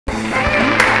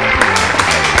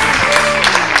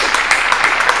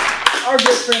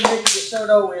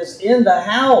Soto is in the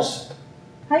house.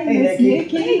 Hey, Miss Niki.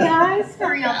 Hey guys, how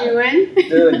are y'all doing?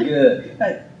 Doing good.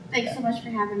 Thanks so much for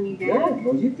having me back. Good.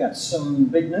 Well, you've got some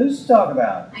big news to talk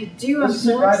about. I do. I'm Let's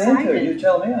so get right excited. into it. You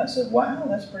tell me, and I said, "Wow,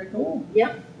 that's pretty cool."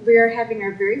 Yep, we are having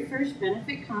our very first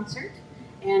benefit concert,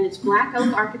 and it's Black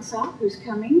Oak, Arkansas, who's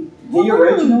coming. The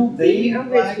original, The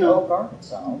Black original. Oak,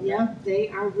 Arkansas. Okay. Yep, they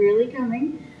are really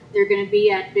coming. They're going to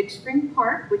be at Big Spring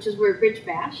Park, which is where Bridge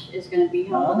Bash is going to be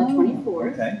held on the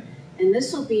 24th. Okay. And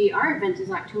this will be, our event is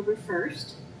October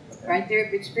 1st, right there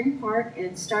at Big Spring Park.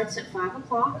 It starts at 5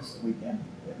 o'clock. That's the weekend.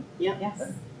 Yep.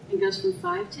 Yes. It goes from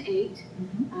 5 to 8.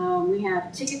 We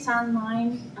have tickets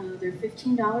online. They're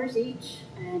 $15 each,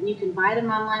 and you can buy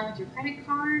them online with your credit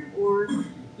card, or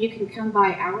you can come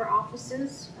by our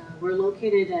offices. We're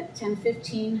located at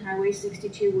 1015 Highway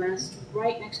 62 West,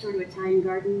 right next door to Italian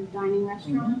Garden Dining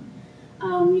Restaurant.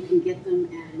 You can get them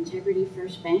at Integrity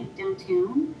First Bank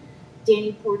downtown.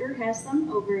 Danny Porter has them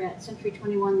over at Century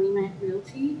 21 Lemac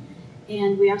Realty,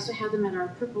 and we also have them at our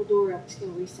Purple Door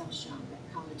upscale resale shop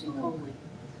at College and Coley.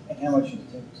 And how much are the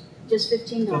tickets? Just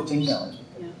 $15. $15.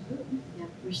 Yeah. Yeah,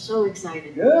 we're so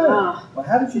excited. Good. Well,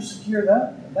 how did you secure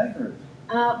that group?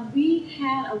 We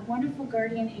had a wonderful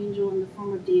guardian angel in the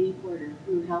form of Danny Porter,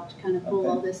 who helped kind of pull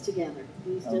all this together.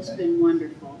 He's just been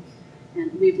wonderful.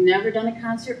 And we've never done a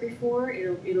concert before.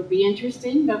 It'll be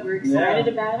interesting, but we're excited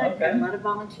about it. Got a lot of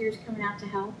volunteers coming out to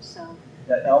help. So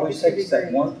that always takes that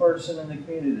one person in the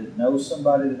community that knows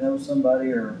somebody,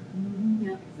 or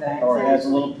or has a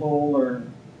little pull, or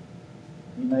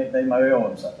they may owe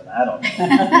him something. I don't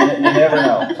know. You never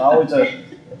know.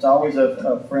 It's always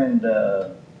a friend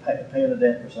paying a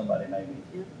debt for somebody, maybe.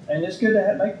 Yep. And it's good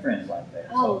to make friends like that.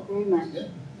 Oh, so very much.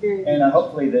 Very and much.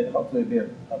 hopefully it'll be a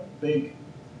big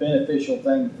beneficial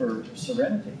thing for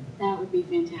Serenity. That would be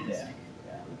fantastic. Yeah.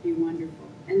 That would be wonderful.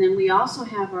 And then we also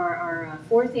have our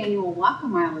 4th annual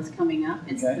Wal-A-Mile is coming up.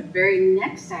 It's the very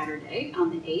next Saturday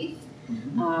on the 8th.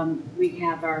 We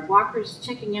have our walkers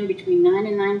checking in between 9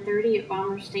 and 9:30 at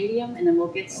Bomber Stadium, and then we'll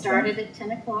get started at 10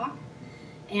 o'clock.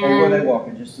 And where are they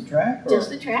walking? Just the track? Or?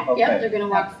 Just the track, yep. They're going to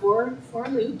walk four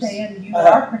loops. Dan, you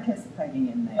are participating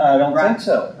in that. I don't think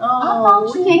so. Oh,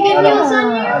 we can't get heels on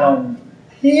you? I don't.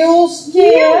 Heels?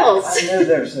 Heels! I knew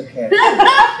there's a catch.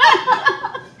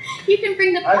 You can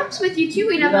bring the pups with you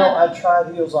too. I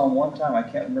tried heels on one time. I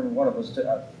can't remember what I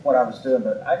was doing,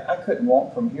 but I couldn't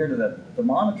walk from here to the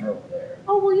monitor over there.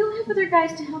 Oh, well, you'll have other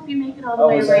guys to help you make it all the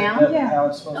way around. How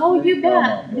it's supposed to be? You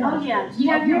bet. Oh, yeah.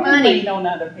 You have your money. On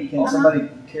other people. Can somebody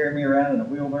carry me around in a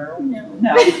wheelbarrow? No.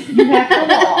 No, you have to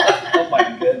walk. Oh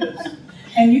my goodness.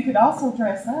 And you could also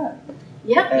dress up.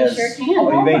 Yep, you sure can.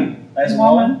 What do you mean? As a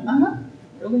woman?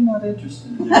 Really not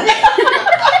interested in that.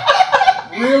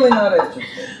 Really not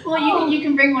interested. Well, you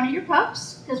can bring one of your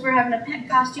pups, because we're having a pet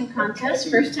costume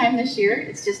contest first time this year.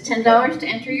 It's just $10 to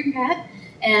enter your pet,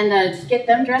 and get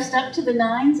them dressed up to the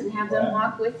nines and have them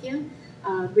walk with you.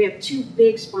 We have 2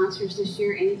 big sponsors this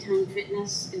year. Anytime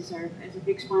Fitness is a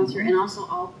big sponsor, and also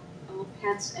all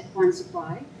Pets Equine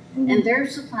Supply. And they're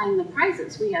supplying the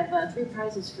prizes. We have 3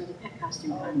 prizes for the pet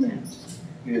costume contest.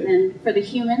 Good. And then for the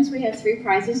humans, we have 3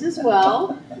 prizes as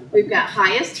well. We've got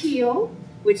Highest Heel,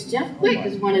 which Jeff Quick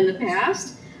has won in the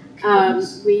past.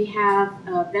 We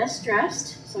have Best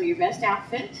Dressed, so your best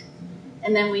outfit.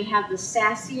 And then we have the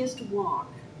Sassiest Walk.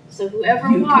 So whoever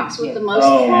walks with the most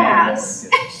class.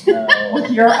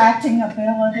 With your acting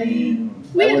ability.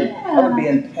 I would be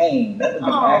in pain. That would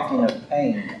be acting of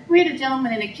pain. We had a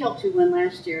gentleman in a kilt who won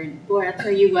last year, and boy, I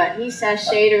tell you what, he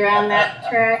sashayed around that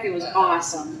track. It was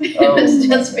awesome. It was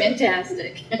just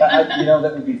fantastic.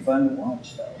 That would be fun to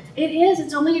watch, though. It is.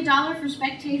 It's only $1 for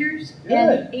spectators. Good.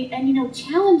 And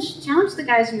challenge the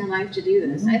guys in your life to do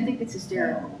this. I think it's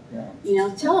hysterical.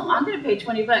 Tell them, I'm going to pay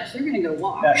 $20. You're going to go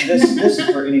walk. Now, this is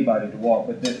for anybody to walk,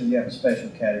 but you have a special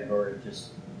category of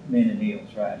just men in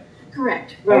heels, right?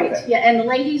 Correct. Right. Okay. Yeah, and the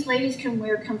ladies can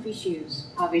wear comfy shoes,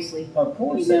 obviously. Of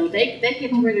course. They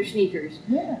get to wear their sneakers.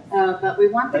 Yeah. But we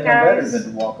want the They guys. know better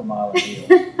than to walk a mile in heels.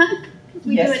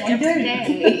 We do it every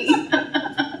day.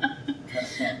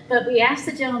 But we asked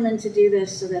the gentlemen to do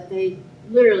this so that they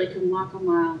literally can walk a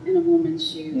mile in a woman's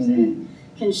shoes and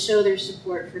can show their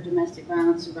support for domestic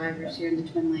violence survivors here in the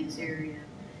Twin Lakes area.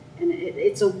 And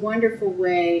it's a wonderful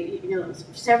way.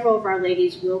 Several of our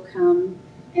ladies will come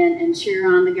and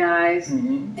cheer on the guys,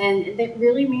 and it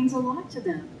really means a lot to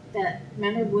them that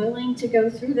men are willing to go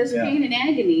through this pain and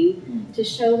agony to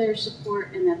show their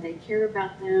support, and that they care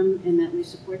about them, and that we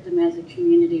support them as a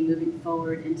community moving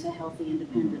forward into healthy,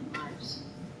 independent lives.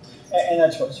 And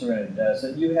that's what Serenity does.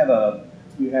 You have a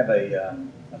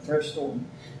A thrift store?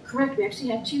 Correct, we actually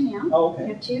have 2 now. Oh, We okay.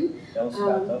 have 2. Tell us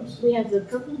about those. We have the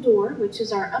Purple Door, which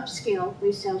is our upscale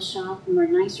resale shop, and we're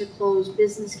nicer clothes,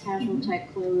 business casual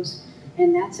type clothes,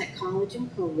 and that's at College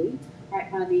and Coley,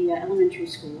 right by the elementary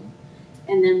school.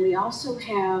 And then we also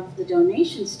have the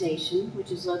donation station,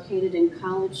 which is located in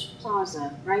College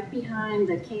Plaza, right behind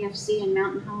the KFC and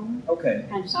Mountain Home. Okay.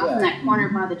 Kind of just off in that corner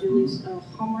by the Julie's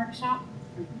Hallmark shop.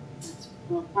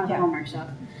 Well, by the Hallmark shop.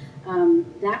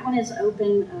 That one is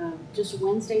open just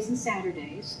Wednesdays and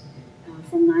Saturdays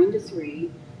from 9 to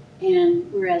 3.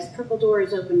 And whereas Purple Door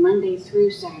is open Monday through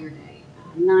Saturday,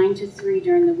 9 to 3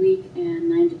 during the week and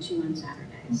 9 to 2 on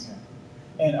Saturdays. Okay.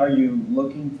 And are you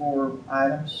looking for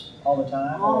items all the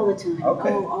time? All the time. Okay.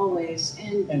 Oh, always.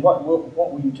 And what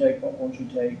will you take? What won't you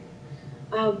take?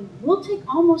 We'll take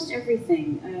almost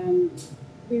everything.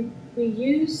 We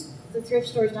use the thrift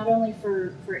stores not only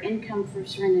for income for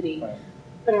Serenity, Right.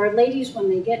 but our ladies, when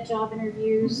they get job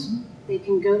interviews, they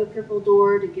can go to Purple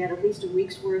Door to get at least a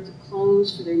week's worth of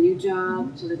clothes for their new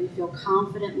job so that they feel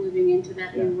confident moving into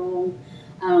that new role.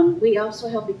 We also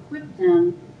help equip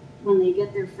them when they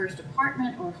get their first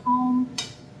apartment or home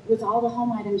with all the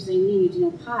home items they need, you know,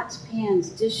 pots, pans,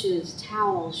 dishes,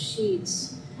 towels,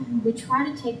 sheets. We try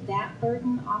to take that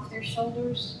burden off their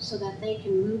shoulders so that they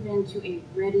can move into a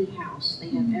ready house. They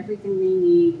have everything they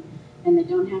need, and they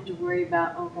don't have to worry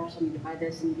about, oh gosh, I need to buy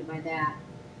this, I need to buy that.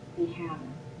 They have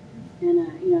it.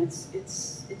 And you know,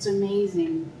 it's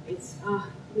amazing.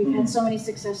 We've had so many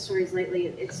success stories lately.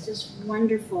 It's just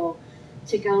wonderful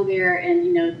to go there and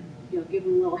you know, give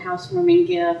them a little housewarming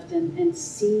gift and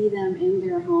see them in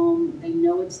their home. They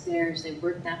know it's theirs. They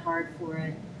worked that hard for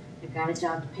it. They've got a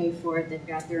job to pay for it. They've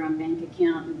got their own bank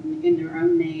account in their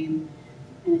own name.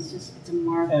 And it's a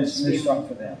marvelous And it's a new start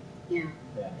for them. Yeah,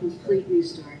 complete new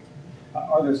start.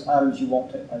 Are there items you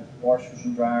won't take, like washers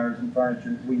and dryers and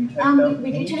furniture? Will you take those?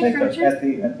 We do Can you take those furniture. at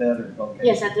the other location?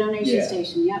 Yes, at the donation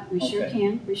station. Yep, we sure Okay.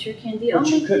 can. We sure can. The But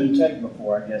only you couldn't thing, take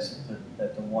before, I guess,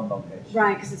 at the one location.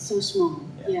 right, because it's so small.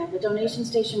 Yeah. Yeah, the donation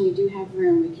station, we do have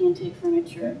room. We can take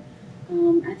furniture. Okay.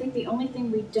 I think the only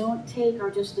thing we don't take are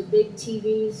just the big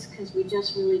TVs because we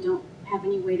just really don't have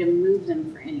any way to move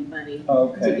them for anybody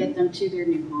to get them to their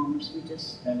new homes. We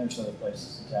just And there's other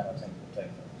places in town I think will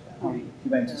take those. Right.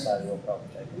 Humane Society will probably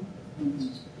take them.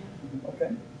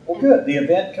 Okay. Well, good. The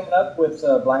event coming up with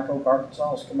Black Oak,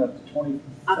 Arkansas is coming up the 20th.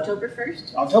 October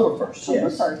 1st. October 1st,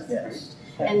 yes. October 1st. Yes.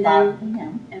 And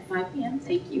then at 5 p.m.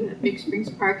 Thank you, at Big Springs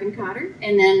Park in Cotter.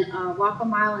 And then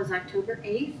Wal-A-Mile is October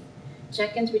 8th.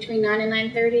 Check-ins between 9 and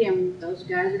 9:30, and those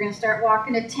guys are going to start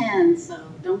walking at 10. So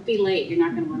don't be late. You're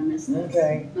not going to want to miss this.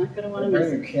 Okay. Not going to want to Bring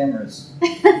miss your cameras.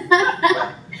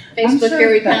 it. Facebook, here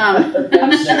we come.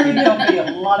 I'm sure there'll be a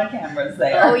lot of cameras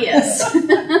there. Oh yes. We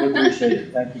appreciate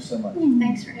it. Thank you so much.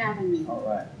 Thanks for having me. All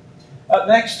right. Up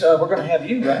next, we're going to have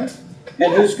you, right?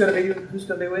 And who's going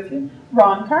to be with you?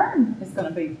 Ron Kern is going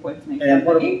to be with me. And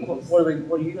from what the Eagles. are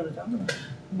you going to talk about?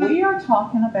 We are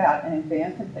talking about an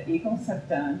event that the Eagles have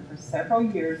done for several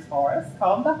years for us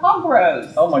called the Hog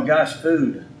Roast. Oh my gosh,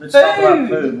 food. Let's talk about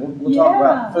food. We'll talk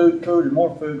about Yeah. food and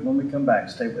more food when we come back.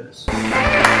 Stay with us.